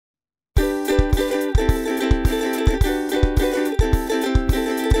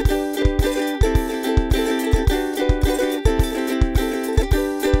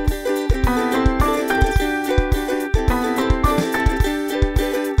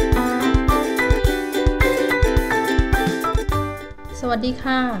วัสดี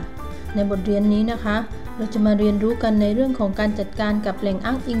ค่ะในบทเรียนนี้นะคะเราจะมาเรียนรู้กันในเรื่องของการจัดการกับแหล่ง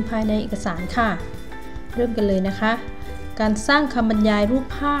อ้างอิงภายในเอกสารค่ะเริ่มกันเลยนะคะการสร้างคำบรรยายรูป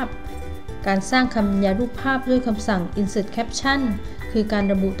ภาพการสร้างคำบรรยายรูปภาพด้วยคำสั่ง insert caption คือการ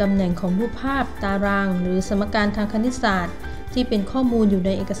ระบุตำแหน่งของรูปภาพตารางหรือสมการทางคณิตศาสตร์ที่เป็นข้อมูลอยู่ใน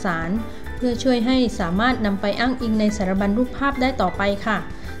เอกสารเพื่อช่วยให้สามารถนำไปอ้างอิงในสารบัญรูปภาพได้ต่อไปค่ะ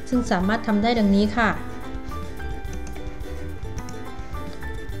ซึ่งสามารถทำได้ดังนี้ค่ะ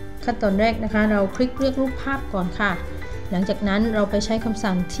ขั้นตอนแรกนะคะเราคลิกเลือกรูปภาพก่อนค่ะหลังจากนั้นเราไปใช้คำ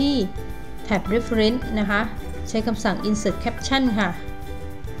สั่งที่แท็บ reference นะคะใช้คำสั่ง insert caption ค่ะ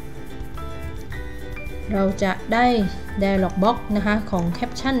เราจะได้ dialog box นะคะของ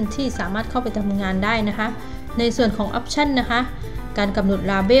caption ที่สามารถเข้าไปทำงานได้นะคะในส่วนของ option นะคะการกำหนด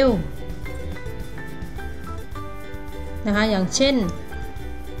label นะคะอย่างเช่น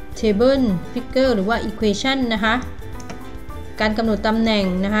table figure หรือว่า equation นะคะการกำหนดตำแหน่ง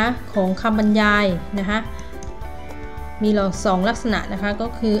นะคะของคำบรรยายนะคะมี2ลักษณะนะคะก็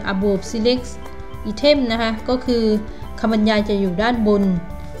คือ above select item นะคะก็คือคำบรรยายจะอยู่ด้านบน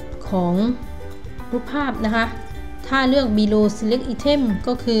ของรูปภาพนะคะถ้าเลือก below select item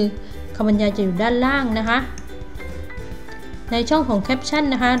ก็คือคำบรรยายจะอยู่ด้านล่างนะคะในช่องของ caption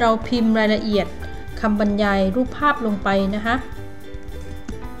นะคะเราพิมพ์รายละเอียดคำบรรยายรูปภาพลงไปนะคะ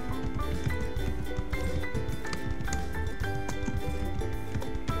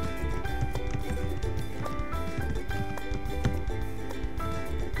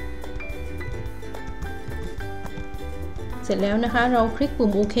เสร็จแล้วนะคะเราคลิกปุ่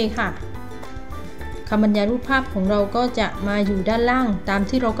มโอเคค่ะคำบรรยายรูปภาพของเราก็จะมาอยู่ด้านล่างตาม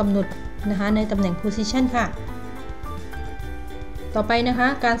ที่เรากำหนดนะคะในตำแหน่ง position ค่ะต่อไปนะคะ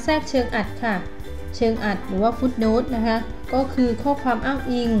การแทรกเชิงอัดค่ะเชิงอัดหรือว่า footnote นะคะก็คือข้อความอ้าง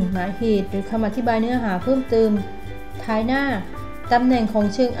อิงหมายเหตุหรือคำอธิบายเนื้อหาเพิ่มเติมท้ายหน้าตำแหน่งของ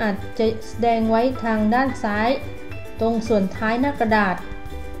เชิงอัดจะแสดงไว้ทางด้านซ้ายตรงส่วนท้ายหน้ากระดาษ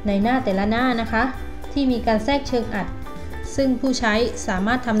ในหน้าแต่ละหน้านะคะที่มีการแทรกเชิงอัดซึ่งผู้ใช้สาม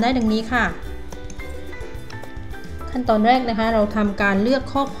ารถทำได้ดังนี้ค่ะขั้นตอนแรกนะคะเราทำการเลือก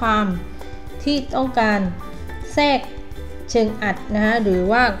ข้อความที่ต้องการแทรกเชิงอัดนะคะหรือ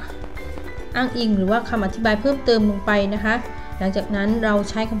ว่าอ้างอิงหรือว่าคำอธิบายเพิ่มเติมลงไปนะคะหลังจากนั้นเรา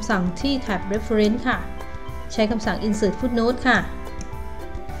ใช้คำสั่งที่แท็บ reference ค่ะใช้คำสั่ง insert footnote ค่ะ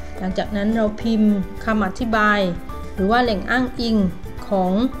หลังจากนั้นเราพิมพ์คำอธิบายหรือว่าแหล่งอ้างอิงขอ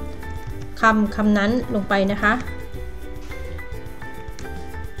งคำนั้นลงไปนะคะ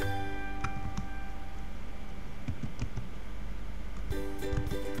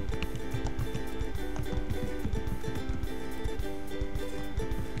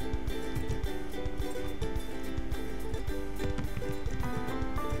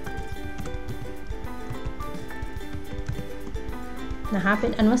เ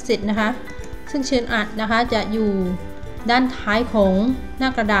ป็นอันว่าเสร็จนะคะซึ่งเชิงอัดนะคะจะอยู่ด้านท้ายของหน้า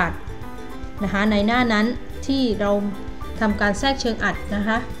กระดาษนะคะในหน้านั้นที่เราทำการแทรกเชิงอัดนะค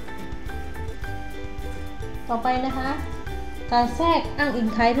ะต่อไปนะคะการแทรกอ้างอิง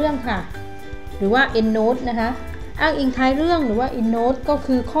ท้ายเรื่องค่ะหรือว่า endnote นะคะอ้างอิงท้ายเรื่องหรือว่า endnote ก็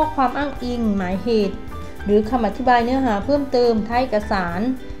คือข้อความอ้างอิงหมายเหตุหรือคำอธิบายเนื้อหาเพิ่มเติมท้ายเอกสาร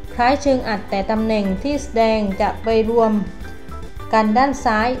คล้ายเชิงอัดแต่ตำแหน่งที่แสดงจะไปรวมกันด้าน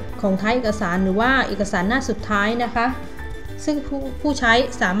ซ้ายของท้ายเอกสารหรือว่าเอกสารหน้าสุดท้ายนะคะซึ่งผู้ใช้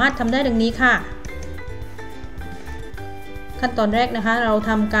สามารถทำได้ดังนี้ค่ะขั้นตอนแรกนะคะเรา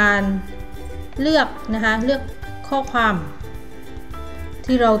ทำการเลือกนะคะเลือกข้อความ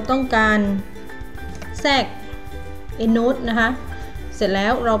ที่เราต้องการแทรก endnote นะคะเสร็จแล้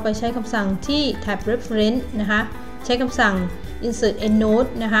วเราไปใช้คำสั่งที่แท็บ reference นะคะใช้คำสั่ง insert endnote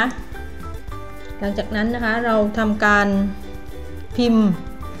นะคะหลังจากนั้นนะคะเราทำการพิมพ์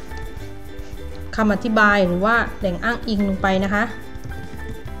คำอธิบายหรือว่าแหล่งอ้างอิงลงไปนะคะ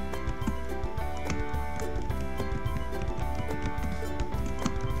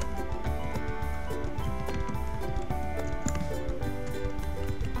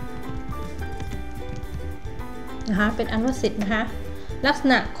เป็นอันว่าเสร็จนะคะลักษ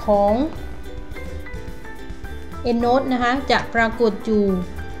ณะของ endnote นะคะจะปรากฏอยู่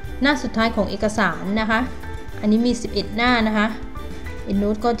หน้าสุดท้ายของเอกสารนะคะอันนี้มี11หน้านะคะ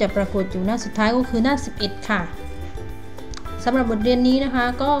endnote ก็จะปรากฏอยู่หน้าสุดท้ายก็คือหน้า11ค่ะสำหรับบทเรียนนี้นะคะ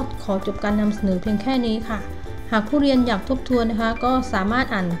ก็ขอจบการนำเสนอเพียงแค่นี้ค่ะหากผู้เรียนอยากทบทวนนะคะก็สามารถ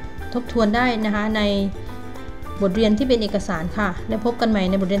อ่านทบทวนได้นะคะในบทเรียนที่เป็นเอกสารค่ะและพบกันใหม่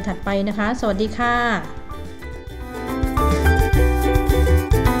ในบทเรียนถัดไปนะคะสวัสดีค่ะ